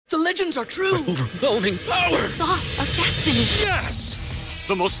The legends are true. Overwhelming power! Sauce of destiny. Yes!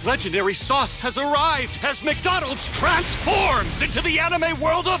 The most legendary sauce has arrived as McDonald's transforms into the anime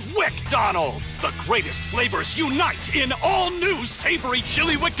world of WickDonald's. The greatest flavors unite in all new savory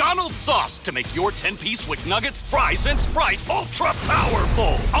chili McDonald's sauce to make your 10-piece Wick Nuggets, fries, and Sprite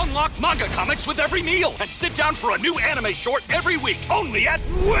ultra-powerful. Unlock manga comics with every meal and sit down for a new anime short every week only at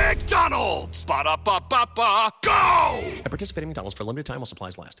WickDonald's. Ba-da-ba-ba-ba, go! At participating McDonald's for a limited time while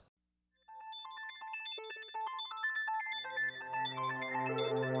supplies last.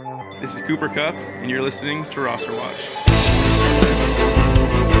 This is Cooper Kupp, and you're listening to Roster Watch.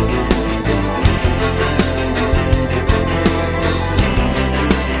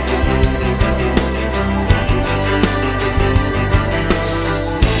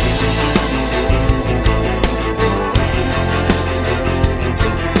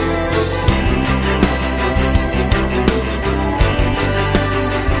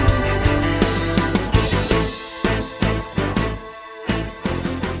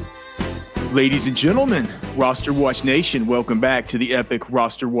 Ladies and gentlemen, Roster Watch Nation, welcome back to the epic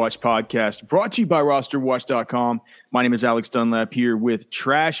Roster Watch podcast brought to you by rosterwatch.com. My name is Alex Dunlap here with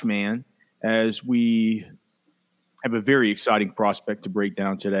Trash Man as we have a very exciting prospect to break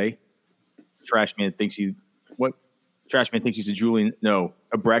down today. Trash Man thinks he's a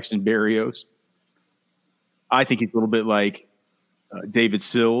Braxton Berrios. I think he's a little bit like David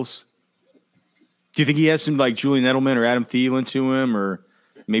Sills. Do you think he has some like Julian Edelman or Adam Thielen to him, or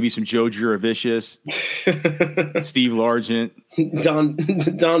maybe some Joe Jurevicius, Steve Largent,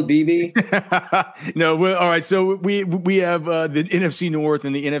 Don Beebe? No, all right. So we have the NFC North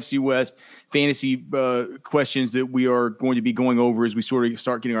and the NFC West fantasy questions that we are going to be going over as we sort of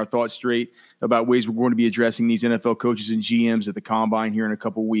start getting our thoughts straight about ways we're going to be addressing these NFL coaches and GMs at the Combine here in a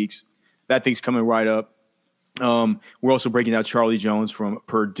couple weeks. That thing's coming right up. We're also breaking out Charlie Jones from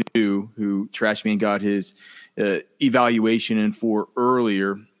Purdue, who Trash Man got his evaluation in for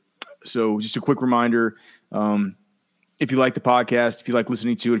earlier. So just a quick reminder, if you like the podcast, if you like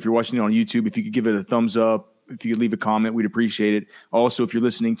listening to it, if you're watching it on YouTube, if you could give it a thumbs up, if you could leave a comment, we'd appreciate it. Also, if you're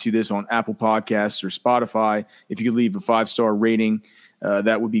listening to this on Apple Podcasts or Spotify, if you could leave a 5-star rating,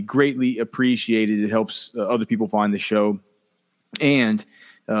 that would be greatly appreciated. It helps other people find the show. And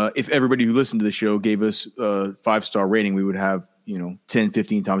if everybody who listened to the show gave us a 5-star rating, we would have 10,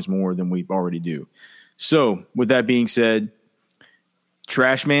 15 times more than we already do. So with that being said,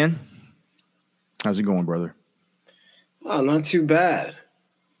 Trash Man, how's it going, brother? Oh, not too bad.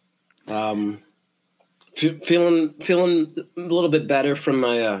 Feeling a little bit better from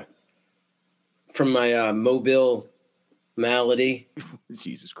my mobile malady.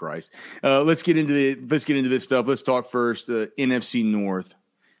 Jesus Christ. Let's get into this stuff. Let's talk first NFC North.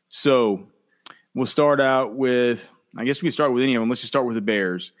 So we'll start out with, I guess we can start with any of them. Let's just start with the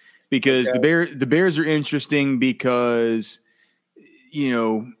Bears. Because the Bears are interesting because,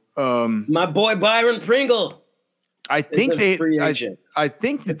 my boy Byron Pringle. I think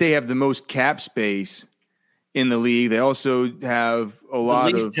that they have the most cap space in the league. They also have a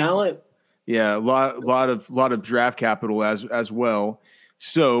lot of talent. Yeah, a lot of draft capital as well.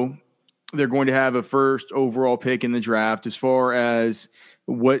 So they're going to have a first overall pick in the draft. As far as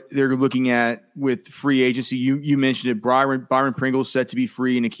what they're looking at with free agency, you mentioned it. Byron Pringle is set to be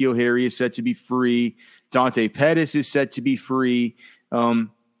free. N'Keal Harry is set to be free. Dante Pettis is set to be free.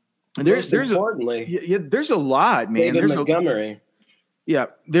 There's a lot, man. David Montgomery.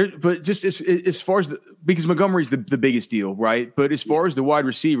 But just as far as because Montgomery's the biggest deal, right? But as far as the wide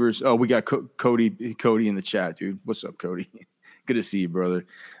receivers, we got Cody in the chat, dude. What's up, Cody? Good to see you, brother.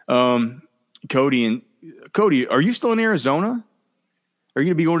 Cody, are you still in Arizona? Are you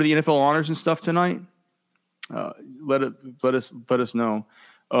going to be going to the NFL honors and stuff tonight? Let us know.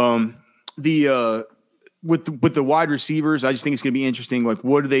 With the wide receivers, I just think it's going to be interesting. Like,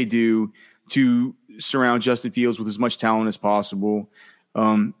 what do they do to surround Justin Fields with as much talent as possible?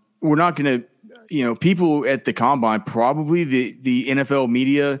 We're not going to, people at the Combine, probably the NFL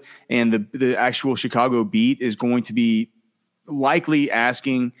media and the actual Chicago beat is going to be likely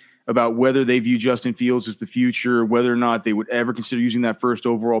asking about whether they view Justin Fields as the future, whether or not they would ever consider using that first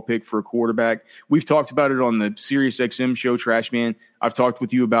overall pick for a quarterback. We've talked about it on the SiriusXM show, Trash Man. I've talked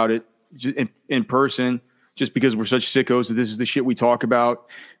with you about it in person just because we're such sickos that this is the shit we talk about.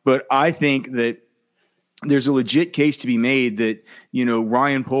 But I think that there's a legit case to be made that,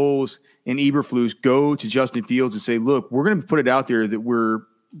 Ryan Poles and Eberflus go to Justin Fields and say, look, we're going to put it out there that we're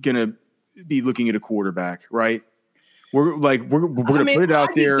going to be looking at a quarterback, right? We're going to put it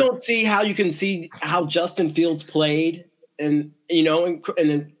out there. I don't see how you can see how Justin Fields played and you know,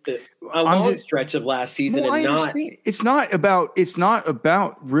 and a long stretch of last season, and not. It's not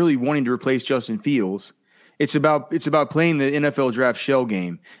about really wanting to replace Justin Fields. It's about playing the NFL draft shell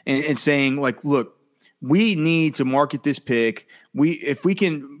game and saying like, look, we need to market this pick. If we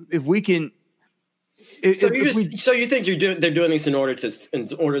can. So you think they're doing this in order to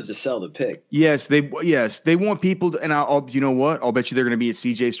sell the pick? Yes, they want people to, and you know what? I'll bet you they're going to be at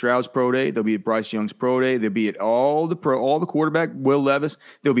CJ Stroud's pro day. They'll be at Bryce Young's pro day. They'll be at all the quarterback, Will Levis.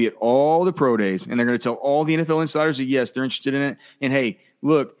 They'll be at all the pro days, and they're going to tell all the NFL insiders that yes, they're interested in it. And hey,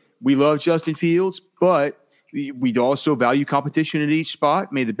 look, we love Justin Fields, but we also value competition at each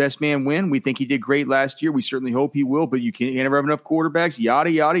spot. May the best man win. We think he did great last year. We certainly hope he will, but you can't never have enough quarterbacks, yada,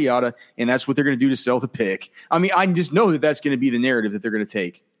 yada, yada. And that's what they're going to do to sell the pick. I mean, I just know that that's going to be the narrative that they're going to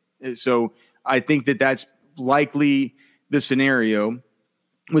take. So I think that that's likely the scenario.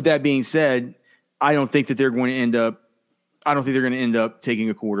 With that being said, I don't think they're going to end up taking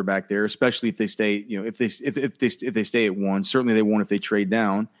a quarterback there, especially if they stay, you know, if they stay at one. Certainly they won't if they trade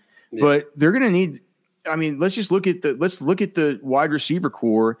down. Yeah. But they're going to need. I mean, let's look at the wide receiver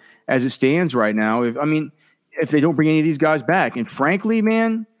core as it stands right now. If they don't bring any of these guys back, and frankly,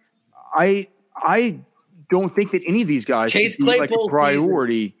 man, I don't think that any of these guys Chase Claypool like a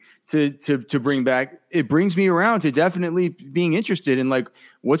priority to bring back. It brings me around to definitely being interested in like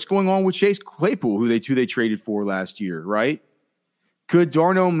what's going on with Chase Claypool, who they traded for last year, right? Could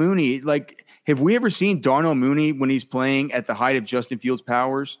Darnell Mooney, like, have we ever seen Darnell Mooney when he's playing at the height of Justin Fields'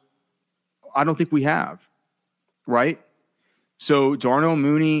 powers? I don't think we have, right? So Darnell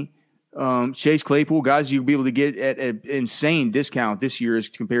Mooney, Chase Claypool, guys you'll be able to get at an insane discount this year as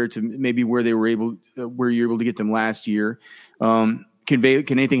compared to maybe where you're able to get them last year. Can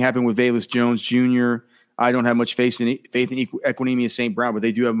anything happen with Velus Jones Jr.? I don't have much faith in Equanimeous St. Brown, but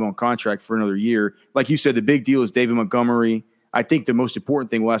they do have him on contract for another year. Like you said, the big deal is David Montgomery. I think the most important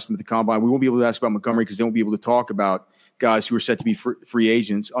thing we'll ask them at the combine. We won't be able to ask about Montgomery because they won't be able to talk about guys who are set to be free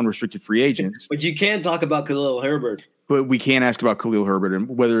agents, unrestricted free agents. But you can talk about Khalil Herbert. But we can't ask about Khalil Herbert and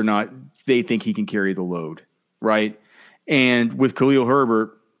whether or not they think he can carry the load, right? And with Khalil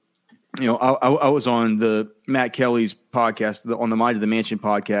Herbert, you know, I was on the Matt Kelly's podcast, on the Mind of the Mansion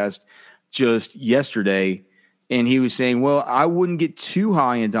podcast just yesterday, and he was saying, well, I wouldn't get too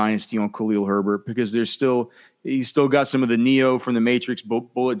high in Dynasty on Khalil Herbert because he's still got some of the Neo from the Matrix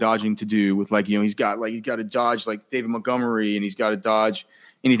bullet dodging to do with, like, you know, he's got to dodge like David Montgomery, and he's got to dodge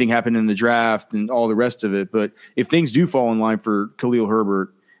anything happening in the draft and all the rest of it. But if things do fall in line for Khalil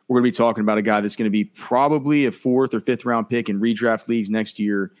Herbert, we're going to be talking about a guy that's going to be probably a 4th or 5th round pick in redraft leagues next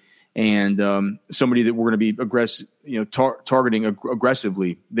year, and somebody that we're going to be targeting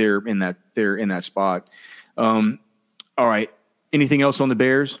aggressively there in that spot. All right. Anything else on the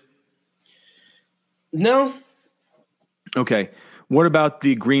Bears? No. Okay. What about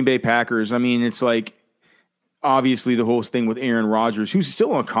the Green Bay Packers? I mean, it's like obviously the whole thing with Aaron Rodgers, who's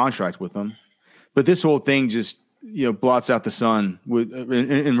still on contract with them, but this whole thing just, you know, blots out the sun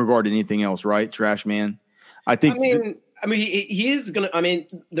in regard to anything else, right? Trash man. I think. He is going to. I mean,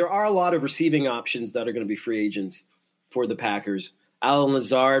 there are a lot of receiving options that are going to be free agents for the Packers. Alan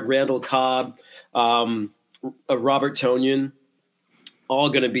Lazard, Randall Cobb, Robert Tonyan, all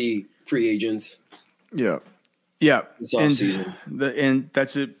going to be free agents. Yeah. And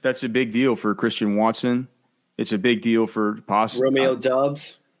that's a big deal for Christian Watson. It's a big deal for Romeo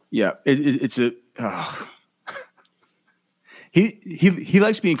Doubs. Yeah, it's a. He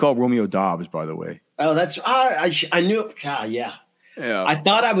likes being called Romeo Dobbs, by the way. Oh, that's I knew. Yeah. I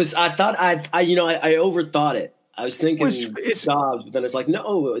overthought it. I was thinking it's Dobbs, but then it's like,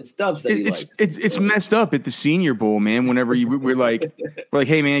 no, it's Dobbs that he likes. It's messed up at the Senior Bowl, man. Whenever we're like,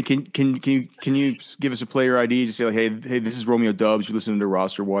 hey man, can you give us a player ID to say like, hey, this is Romeo Doubs. You're listening to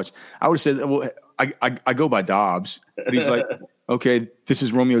Roster Watch. I would have said, well, I go by Dobbs, but he's like, okay, this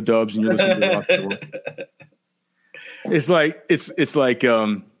is Romeo Doubs, and you're listening to Roster Watch. It's like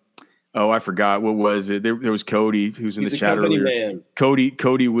I forgot, what was it? There was Cody who's in the chat earlier. Man.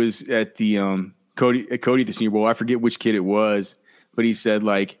 Cody was at the Cody at the Senior Bowl. I forget which kid it was, but he said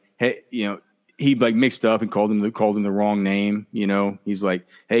like, hey, you know, he like mixed up and called him the wrong name. You know, he's like,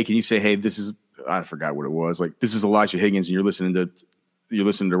 hey, can you say, hey, this is, I forgot what it was. Like, this is Elijah Higgins, and you're listening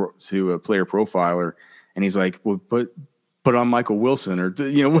to a player profiler, and he's like, well, put on Michael Wilson, or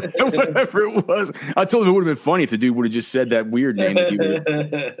you know, whatever it was. I told him it would have been funny if the dude would have just said that weird name that he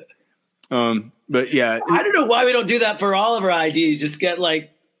would. But yeah, I don't know why we don't do that for all of our IDs. Just get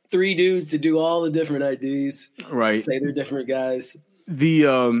like 3 dudes to do all the different IDs. Right. Say they're different guys.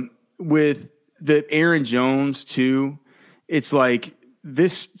 The with the Aaron Jones too, it's like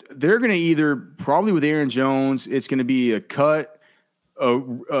they're going to either probably with Aaron Jones, it's going to be a cut,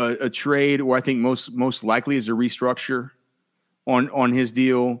 a trade, or I think most likely is a restructure on his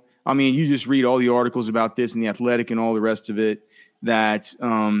deal. I mean, you just read all the articles about this in The Athletic and all the rest of it that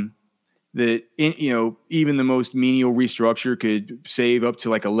even the most menial restructure could save up to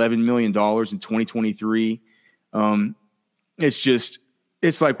like $11 million in 2023.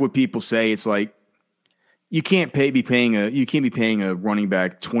 It's like what people say. It's like you can't be paying a running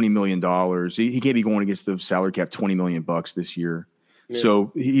back $20 million. He can't be going against the salary cap $20 million this year. Yeah.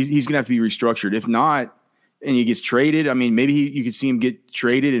 So he's going to have to be restructured. If not, and he gets traded, I mean, maybe you could see him get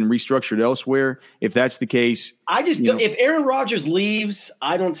traded and restructured elsewhere. If that's the case, if Aaron Rodgers leaves,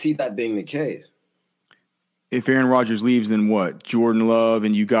 I don't see that being the case. If Aaron Rodgers leaves, then what? Jordan Love,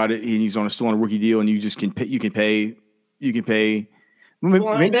 and you got it, and he's still on a rookie deal, and you just can pay.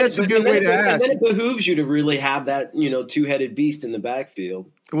 Maybe that's a good way to ask. And then it behooves you to really have that, two-headed beast in the backfield.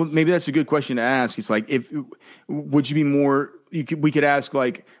 Well, maybe that's a good question to ask. It's like, would you be more? We could ask,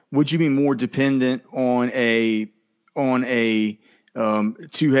 like, would you be more dependent on a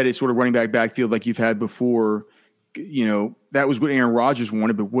two-headed sort of running backfield like you've had before? That was what Aaron Rodgers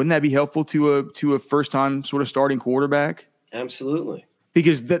wanted, but wouldn't that be helpful to a first-time sort of starting quarterback? Absolutely,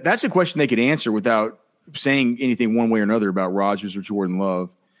 because that's a question they could answer without saying anything one way or another about Rodgers or Jordan Love.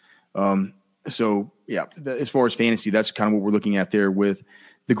 So yeah, as far as fantasy, that's kind of what we're looking at there with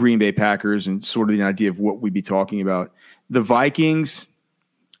the Green Bay Packers and sort of the idea of what we'd be talking about. The Vikings,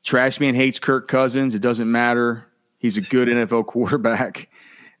 Trashman hates Kirk Cousins. It doesn't matter. He's a good NFL quarterback.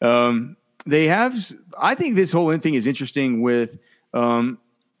 I think this whole thing is interesting with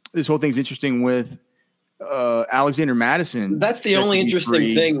Alexander Mattison. That's the only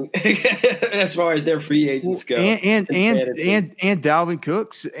interesting thing as far as their free agents go. And Dalvin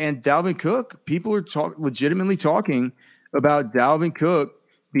Cook's and Dalvin Cook. People are legitimately talking about Dalvin Cook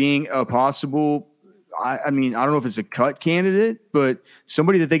being a possible. I mean, I don't know if it's a cut candidate, but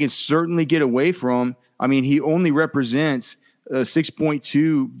somebody that they can certainly get away from. I mean, he only represents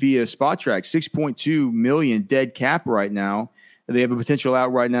 6.2 via Spot Track, 6.2 million dead cap right now. They have a potential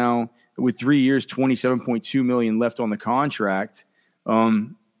out right now with 3 years, 27.2 million left on the contract.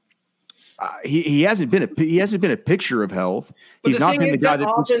 He hasn't been a picture of health. He's not been the guy that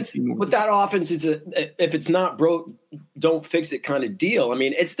offense, with that offense, it's if it's not broke, don't fix it kind of deal. I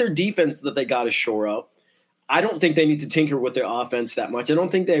mean, it's their defense that they got to shore up. I don't think they need to tinker with their offense that much. I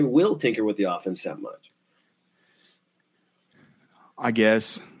don't think they will tinker with the offense that much. I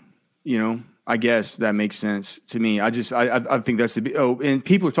guess that makes sense to me. I think that's and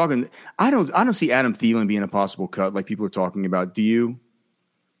people are talking. I don't see Adam Thielen being a possible cut like people are talking about. Do you?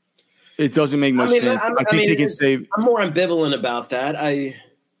 It doesn't make much sense. I think they can save. I'm more ambivalent about that. They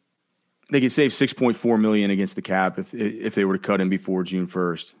could save $6.4 million against the cap if they were to cut him before June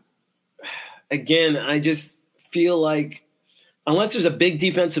 1st. Again, I just feel like unless there's a big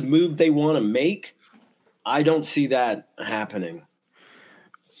defensive move they want to make, I don't see that happening.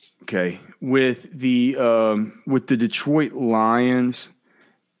 Okay, with the Detroit Lions,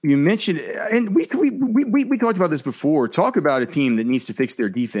 you mentioned, and we talked about this before. Talk about a team that needs to fix their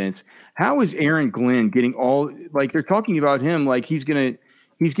defense. How is Aaron Glenn getting they're talking about him like he's getting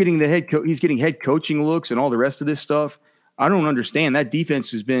head coaching looks and all the rest of this stuff? I don't understand. That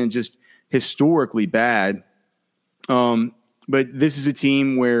defense has been just historically bad. But this is a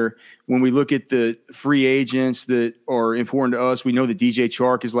team where when we look at the free agents that are important to us, we know that DJ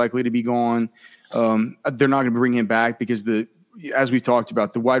Chark is likely to be gone. They're not going to bring him back because as we've talked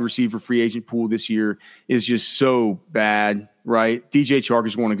about, the wide receiver free agent pool this year is just so bad, right? DJ Chark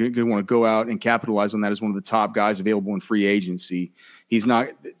is going to want to go out and capitalize on that as one of the top guys available in free agency.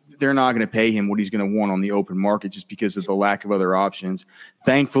 They're not going to pay him what he's going to want on the open market just because of the lack of other options.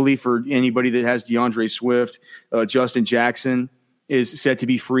 Thankfully for anybody that has DeAndre Swift, Justin Jackson is set to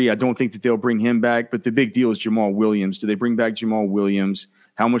be free. I don't think that they'll bring him back, but the big deal is Jamal Williams. Do they bring back Jamal Williams?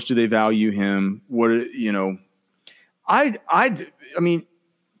 How much do they value him? I mean,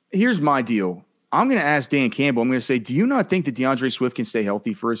 here's my deal. I'm going to ask Dan Campbell. I'm going to say, do you not think that DeAndre Swift can stay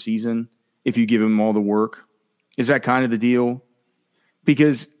healthy for a season if you give him all the work? Is that kind of the deal?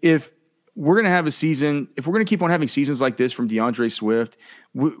 Because if we're going to have a season, if we're going to keep on having seasons like this from DeAndre Swift,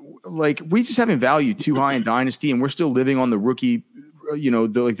 we just haven't valued too high in Dynasty, and we're still living on the rookie,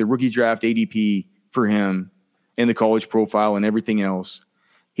 the rookie draft ADP for him and the college profile and everything else.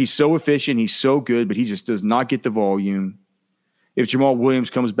 He's so efficient, he's so good, but he just does not get the volume. If Jamal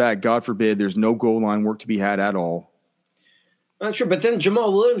Williams comes back, God forbid, there's no goal line work to be had at all. Not sure, but then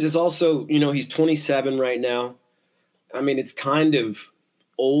Jamal Williams is also, he's 27 right now. I mean, it's kind of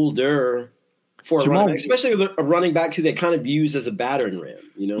older. for a running back, especially with a running back who they kind of use as a battering ram,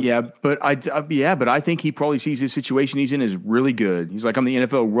 you know? Yeah, but I think he probably sees his situation he's in is really good. He's like, I'm the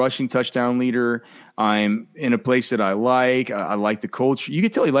NFL rushing touchdown leader. I'm in a place that I like. I like the culture. You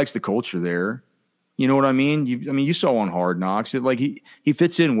can tell he likes the culture there. You know what I mean? You saw on Hard Knocks that like he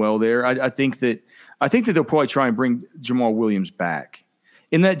fits in well there. I think that they'll probably try and bring Jamal Williams back.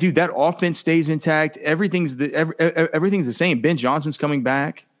 And that offense stays intact. Everything's the same. Ben Johnson's coming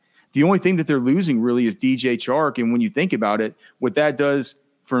back. The only thing that they're losing really is DJ Chark. And when you think about it, what that does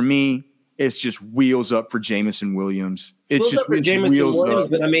for me, it's just wheels up for Jameson Williams. It's just for Jameson Williams.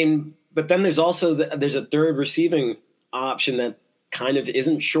 But then there's also there's a third receiving option that kind of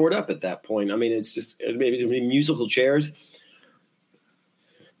isn't shored up at that point. I mean, it's just maybe musical chairs.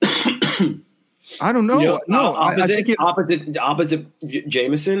 I don't know. Opposite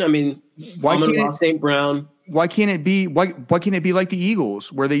Jameson. I mean, Amon-Ra St. Brown. Why can't it be like the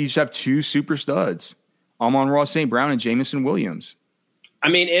Eagles where they used to have two super studs, Amon-Ra St. Brown and Jameson Williams? I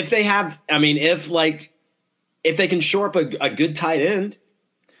mean, if they can shore up a good tight end,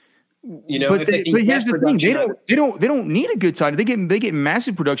 you know. But here's the thing: they don't need a good tight end. They get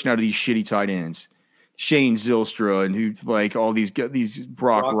massive production out of these shitty tight ends. Shane Zylstra and who like all these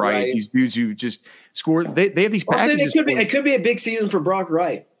Brock Wright, these dudes who just score. They have these packages. It could be a big season for Brock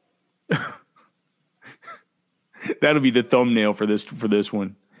Wright. That'll be the thumbnail for this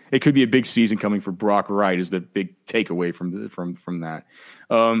one. It could be a big season coming for Brock Wright is the big takeaway from that.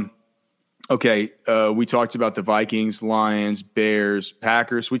 Okay, we talked about the Vikings, Lions, Bears,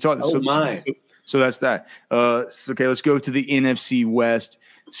 Packers. We talked. So that's that. Okay, let's go to the NFC West.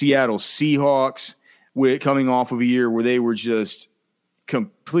 Seattle Seahawks. Coming off of a year where they were just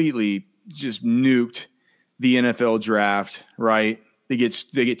completely just nuked the NFL draft, right? They get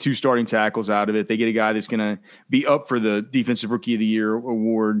two starting tackles out of it. They get a guy that's going to be up for the Defensive Rookie of the Year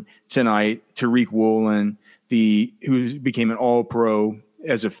award tonight, Tariq Woolen, who became an All-Pro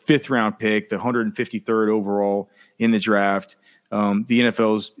as a fifth-round pick, the 153rd overall in the draft. The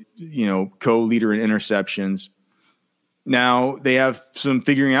NFL's co-leader in interceptions. Now they have some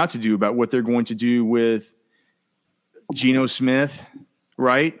figuring out to do about what they're going to do with Geno Smith,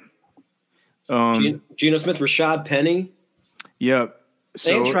 right? Geno Smith, Rashad Penny. Yep.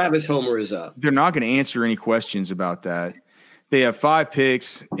 And Travis Homer is up. They're not going to answer any questions about that. They have 5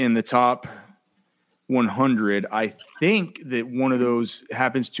 picks in the top 100. I think that one of those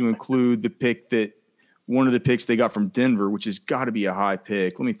happens to include one of the picks they got from Denver, which has got to be a high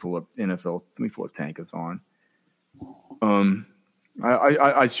pick. Let me pull up NFL. Let me pull up Tankathon.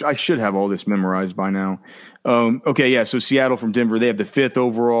 I should have all this memorized by now. Okay, yeah. So Seattle from Denver, they have the 5th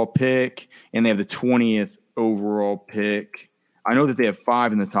overall pick and they have the 20th overall pick. I know that they have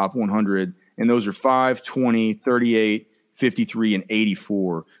 5 in the top 100, and those are 5, 20, 38, 53, and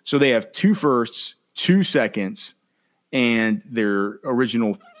 84. So they have 2 firsts, 2 seconds, and their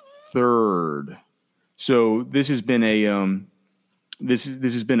original 3rd. So this has been a This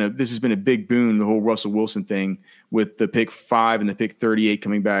has been a big boon, the whole Russell Wilson thing with the pick 5 and the pick 38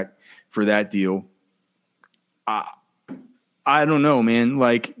 coming back for that deal. I don't know, man.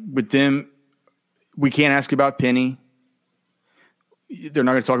 Like with them, we can't ask about Penny. They're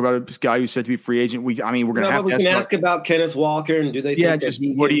not going to talk about this guy who's said to be a free agent. We're going to have to ask about Kenneth Walker and do they? Yeah,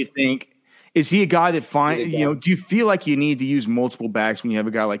 what do you think? Is he a guy that do you feel like you need to use multiple backs when you have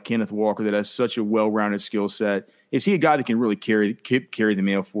a guy like Kenneth Walker that has such a well-rounded skill set? Is he a guy that can really carry the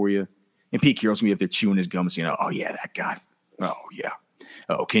mail for you? And Pete Carroll's going to be up there chewing his gum and saying, oh, yeah, that guy. Oh, yeah.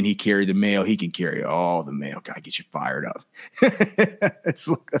 Oh, can he carry the mail? He can carry all the mail. Guy, get you fired up. That's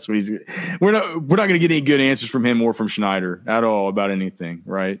what he's – we're not going to get any good answers from him or from Schneider at all about anything,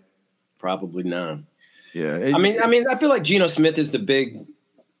 right? Probably not. Yeah. I feel like Geno Smith is the big –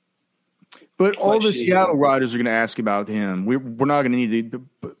 but all the Seattle riders are going to ask about him. We're not going to need to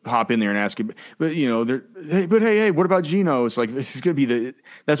hop in there and ask him. But hey, what about Geno? It's like this is going to be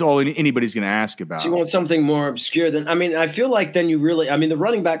that's all anybody's going to ask about. So you want something more obscure than I feel like then you really the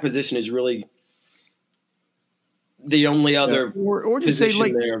running back position is really the only other or just say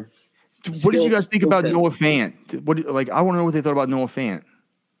like there. What did you guys think about Noah Fant? I want to know what they thought about Noah Fant.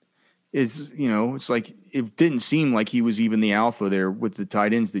 It's like it didn't seem like he was even the alpha there with the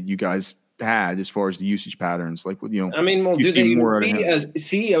tight ends that you guys had as far as the usage patterns, do they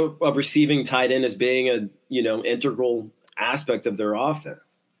see a receiving tight end as being a integral aspect of their offense?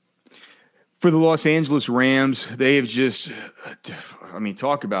 For the Los Angeles Rams, they have just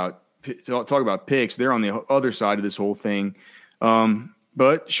talk about picks. They're on the other side of this whole thing.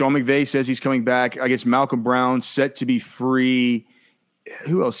 But Sean McVay says he's coming back. I guess Malcolm Brown set to be free.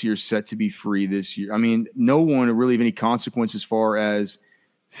 Who else here is set to be free this year? No one really of any consequence as far as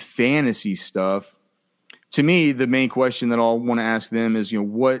fantasy stuff, to me, the main question that I'll want to ask them is,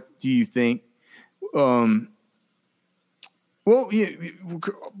 what do you think? The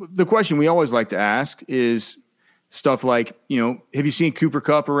question we always like to ask is stuff like, have you seen Cooper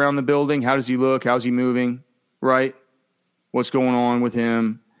Kupp around the building? How does he look? How's he moving? Right? What's going on with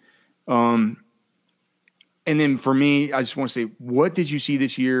him? And then for me, I just want to say, what did you see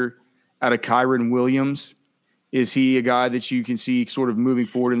this year out of Kyren Williams? Is he a guy that you can see sort of moving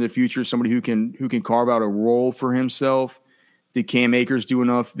forward in the future, somebody who can carve out a role for himself? Did Cam Akers do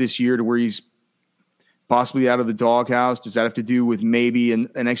enough this year to where he's possibly out of the doghouse? Does that have to do with maybe an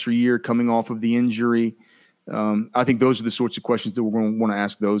extra year coming off of the injury? I think those are the sorts of questions that we're going to want to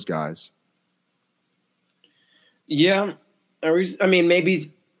ask those guys. Yeah. I mean,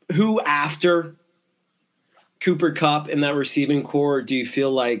 maybe who after Cooper Kupp in that receiving core do you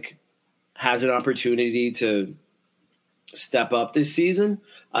feel like has an opportunity to step up this season?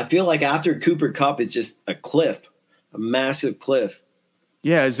 I feel like after Cooper Kupp, it's just a massive cliff.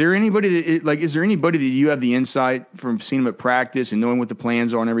 Yeah. Is there anybody that you have the insight from seeing him at practice and knowing what the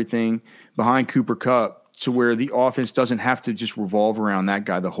plans are and everything behind Cooper Kupp to where the offense doesn't have to just revolve around that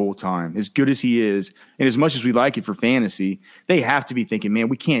guy the whole time? As good as he is, and as much as we like it for fantasy, they have to be thinking, man,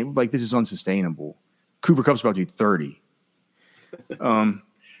 we can't, this is unsustainable. Cooper Kupp's about to be 30.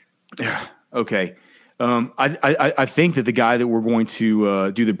 Okay. I think that the guy that we're going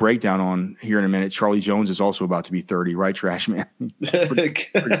to do the breakdown on here in a minute, Charlie Jones, is also about to be 30, right, Trash Man?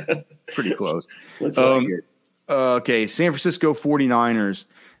 pretty close. Okay, San Francisco 49ers.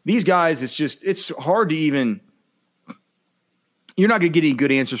 These guys, it's hard to even – you're not going to get any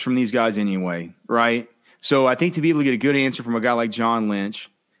good answers from these guys anyway, right? So I think to be able to get a good answer from a guy like John Lynch,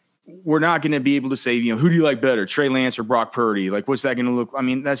 we're not going to be able to say, who do you like better, Trey Lance or Brock Purdy? What's that going to look – I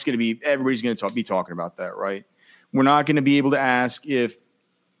mean, that's going to be – everybody's going to be talking about that, right? We're not going to be able to ask if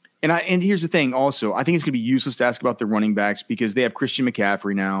 – and here's the thing also. I think it's going to be useless to ask about the running backs because they have Christian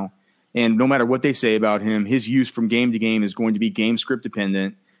McCaffrey now, and no matter what they say about him, his use from game to game is going to be game script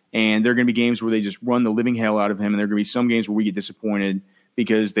dependent. And there are going to be games where they just run the living hell out of him. And there are going to be some games where we get disappointed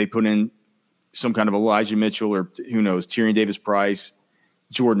because they put in some kind of Elijah Mitchell or who knows, Tyrion Davis-Price,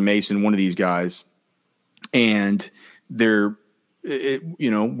 Jordan Mason, one of these guys. And we're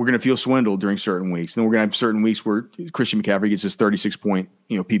going to feel swindled during certain weeks. And then we're going to have certain weeks where Christian McCaffrey gets his 36-point,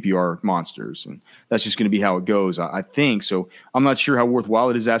 PPR monsters. And that's just going to be how it goes, I think. So I'm not sure how worthwhile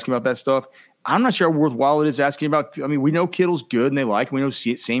it is asking about that stuff. I'm not sure how worthwhile it is asking about. I mean, we know Kittle's good and they like him. We know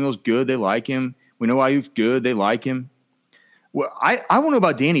Samuel's good. They like him. We know Ayuk's good. They like him. Well, I want to know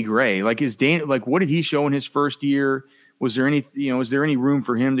about Danny Gray. What did he show in his first year? Was there any, is there any room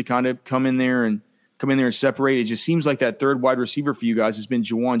for him to kind of come in there and separate? It just seems like that third wide receiver for you guys has been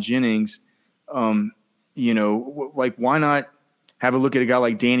Juwan Jennings. Why not have a look at a guy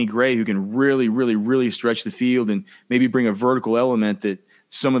like Danny Gray who can really, really, really stretch the field and maybe bring a vertical element that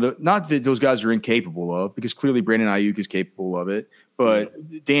not that those guys are incapable of, because clearly Brandon Ayuk is capable of it, but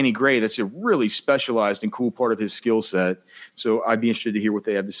Danny Gray, that's a really specialized and cool part of his skill set. So I'd be interested to hear what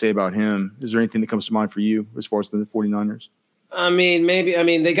they have to say about him. Is there anything that comes to mind for you as far as the 49ers? I mean,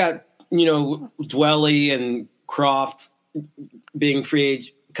 they got, Dwelly and Croft being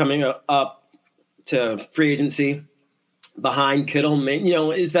coming up to free agency behind Kittle.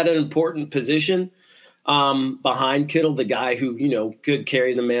 Is that an important position? Behind Kittle, the guy who, could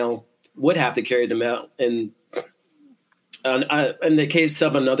carry the mail, would have to carry the mail in the case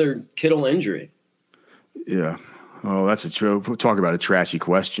of another Kittle injury. Yeah. Oh, that's talk about a trashy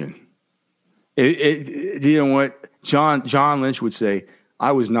question. You know what? John Lynch would say,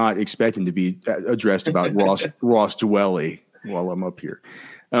 I was not expecting to be addressed about Ross Dwelly while I'm up here.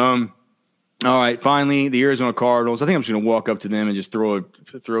 All right, finally, the Arizona Cardinals. I think I'm just going to walk up to them and just throw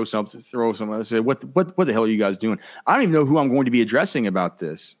something. I say, what the hell are you guys doing? I don't even know who I'm going to be addressing about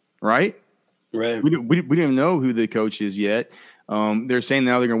this, right? Right. We don't even know who the coach is yet. They're saying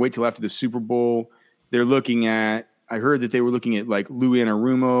now they're going to wait till after the Super Bowl. They're looking at – I heard that they were looking at like Lou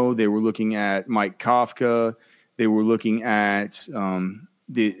Anarumo. They were looking at Mike Kafka. They were looking at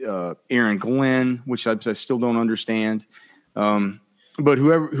Aaron Glenn, which I still don't understand. But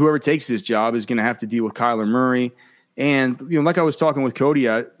whoever takes this job is going to have to deal with Kyler Murray. And, like I was talking with Cody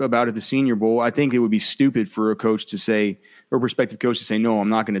about at the Senior Bowl, I think it would be stupid for a coach to say, or a prospective coach to say, no, I'm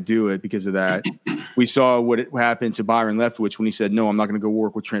not going to do it because of that. We saw what happened to Byron Leftwich when he said, no, I'm not going to go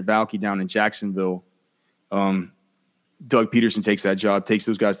work with Trent Baalke down in Jacksonville. Doug Peterson takes that job, takes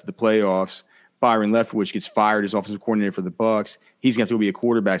those guys to the playoffs. Byron Leftwich gets fired as offensive coordinator for the Bucs. He's going to have to be a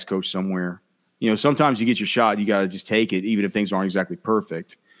quarterback's coach somewhere. Sometimes you get your shot, you got to just take it, even if things aren't exactly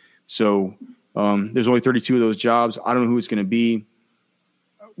perfect. So there's only 32 of those jobs. I don't know who it's going to be.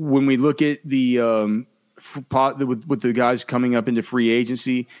 when we look at with the guys coming up into free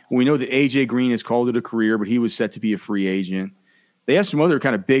agency, we know that AJ Green has called it a career, but he was set to be a free agent. They have some other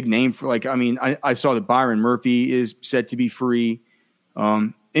kind of big name for I saw that Byron Murphy is set to be free.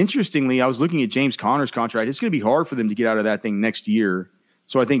 Interestingly, I was looking at James Conner's contract. It's going to be hard for them to get out of that thing next year.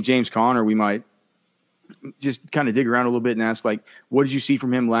 So I think James Conner, we might just kind of dig around a little bit and ask, what did you see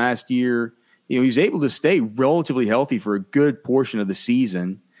from him last year? He was able to stay relatively healthy for a good portion of the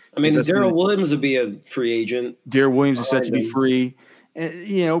season. I mean, Darrell Williams would be a free agent. Darrell Williams is set to be free.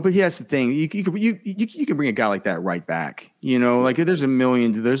 But that's the thing. You can bring a guy like that right back. There's a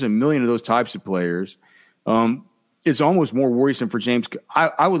million of those types of players. It's almost more worrisome for James.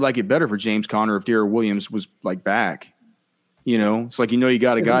 I would like it better for James Conner if Darrell Williams was back. It's you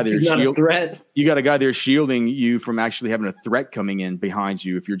got a guy there. He's not a threat. You got a guy there shielding you from actually having a threat coming in behind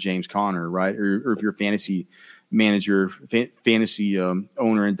you if you're James Conner, right? Or if you're a fantasy manager, fantasy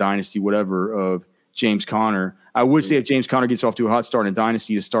owner in Dynasty, whatever, of James Conner. I would say if James Conner gets off to a hot start in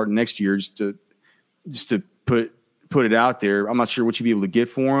Dynasty to start next year, just to put it out there, I'm not sure what you'd be able to get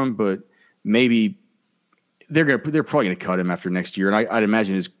for him, but maybe they're probably gonna cut him after next year. And I'd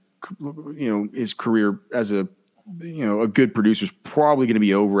imagine his career as a good producer is probably going to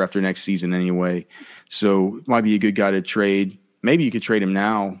be over after next season anyway. So it might be a good guy to trade. Maybe you could trade him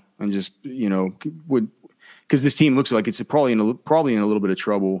now and just, because this team looks like it's probably in a little bit of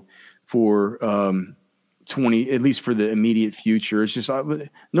trouble for at least for the immediate future. It's just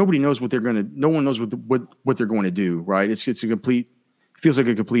nobody knows no one knows what they're going to do. Right. Feels like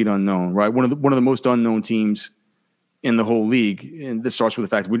a complete unknown, right? One of the most unknown teams in the whole league. And this starts with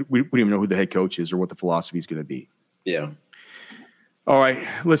the fact that we don't even know who the head coach is or what the philosophy is going to be. Yeah. All right.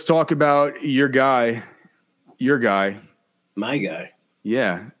 Let's talk about your guy. My guy.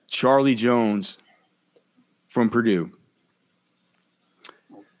 Yeah. Charlie Jones from Purdue.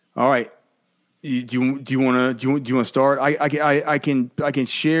 All right. Do you want to start? I can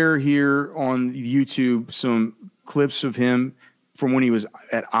share here on YouTube some clips of him from when he was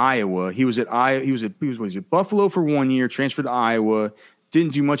at Iowa. He was at Buffalo for 1 year, transferred to Iowa,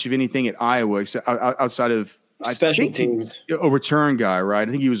 didn't do much of anything at Iowa except outside of special teams. A return guy, right?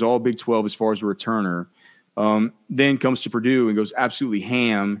 I think he was all Big 12 as far as a returner. Then comes to Purdue and goes absolutely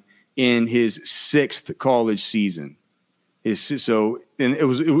ham in his 6th college season. It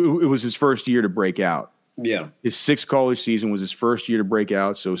was his first year to break out. Yeah. His 6th college season was his first year to break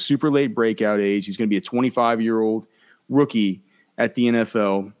out. So super late breakout age. He's going to be a 25-year-old rookie at the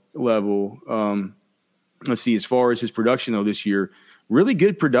NFL level. Let's see, as far as his production though this year, really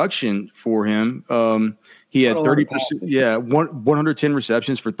good production for him. He had 30%, 110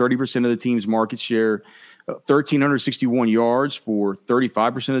 receptions for 30% of the team's market share, 1,361 yards for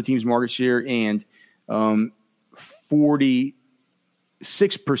 35% of the team's market share, and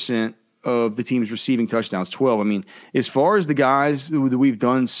 46% of the team's receiving touchdowns, 12. I mean, as far as the guys that we've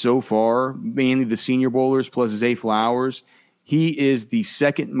done so far, mainly the Senior Bowlers plus Zay Flowers, he is the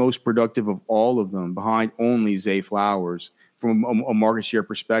second most productive of all of them, behind only Zay Flowers from a market share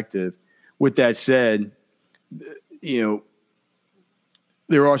perspective. With that said,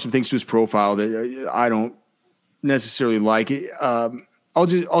 there are some things to his profile that I don't necessarily like. I'll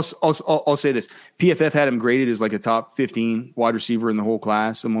say this: PFF had him graded as like a top 15 wide receiver in the whole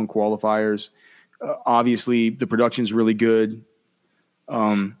class among qualifiers. Obviously, the production's really good.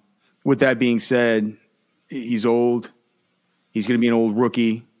 With that being said, he's old. He's going to be an old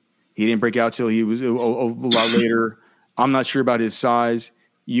rookie. He didn't break out till he was a lot later. I'm not sure about his size.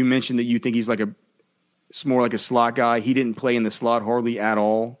 You mentioned that you think he's more like a slot guy. He didn't play in the slot hardly at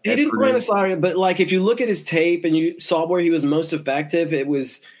all. He didn't play in the slot, but if you look at his tape and you saw where he was most effective, it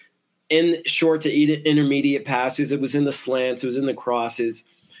was in short to intermediate passes. It was in the slants. It was in the crosses.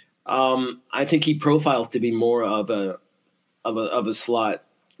 I think he profiles to be more of a slot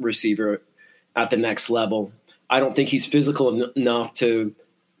receiver at the next level. I don't think he's physical enough to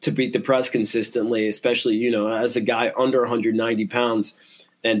beat the press consistently, especially, as a guy under 190 pounds.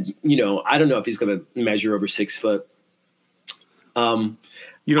 And, I don't know if he's going to measure over 6 foot. You don't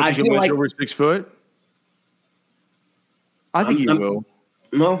think he'll measure over 6 foot? I think he will.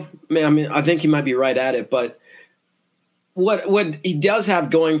 Well, I think he might be right at it. But what he does have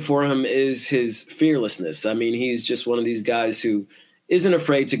going for him is his fearlessness. I mean, he's just one of these guys who isn't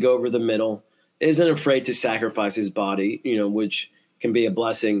afraid to go over the middle, isn't afraid to sacrifice his body, which can be a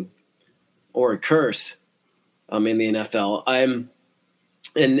blessing or a curse in the NFL.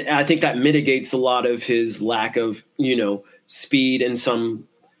 And I think that mitigates a lot of his lack of, speed and some,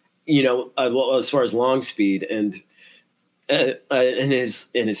 as far as long speed and in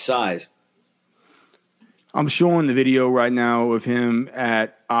his size. I'm showing the video right now of him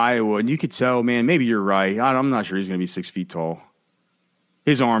at Iowa, and you could tell, man, maybe you're right. I'm not sure he's going to be 6 feet tall.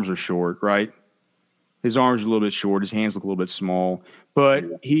 His arms are short, right? His arms are a little bit short. His hands look a little bit small.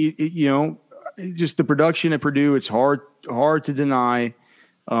 But just the production at Purdue, it's hard to deny.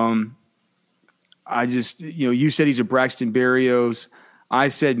 You said he's a Braxton Berrios. I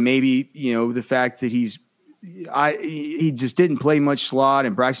said maybe, the fact that he just didn't play much slot,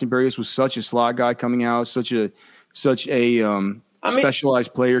 and Braxton Berrios was such a slot guy coming out, such a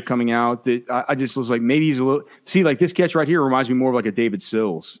specialized player coming out that I just was like, maybe he's a little. See, like this catch right here reminds me more of like a David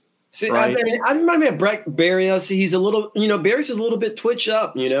Sills. See, right? I remind me of Berrios. He's a little, Berrios is a little bit twitched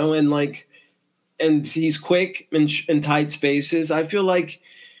up, and he's quick in tight spaces. I feel like,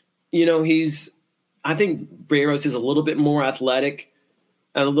 I think Berrios is a little bit more athletic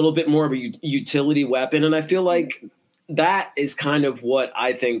and a little bit more of a utility weapon. And I feel like that is kind of what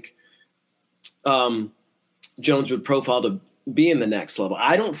I think Jones would profile to be in the next level.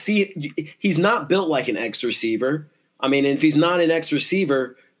 I don't see – he's not built like an X receiver. I mean, if he's not an X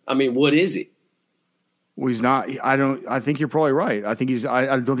receiver, I mean, what is he? Well, he's not. I think you're probably right. I think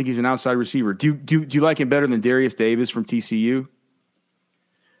I don't think he's an outside receiver. Do you like him better than Darius Davis from TCU?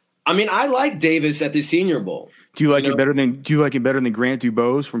 I mean, I like Davis at the Senior Bowl. Do you like him better than Grant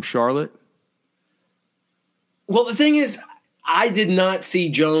Dubose from Charlotte? Well, the thing is, I did not see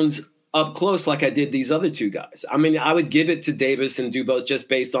Jones up close like I did these other two guys. I mean, I would give it to Davis and Dubose just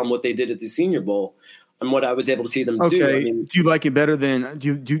based on what they did at the Senior Bowl and what I was able to see them do. I mean, do you like it better than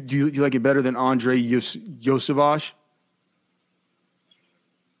do you like it better than Andre Yosevach?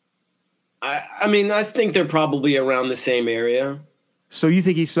 I mean, I think they're probably around the same area. So you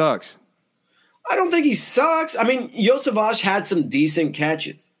think he sucks? I don't think he sucks. I mean, Yosevach had some decent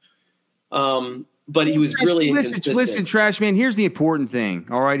catches, but he was really inconsistent. Listen, Trash Man, here's the important thing.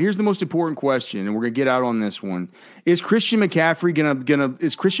 All right, here's the most important question, and we're gonna get out on this one. Is Christian McCaffrey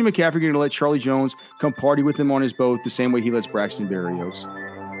gonna let Charlie Jones come party with him on his boat the same way he lets Braxton Berrios?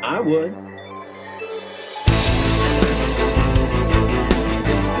 I would.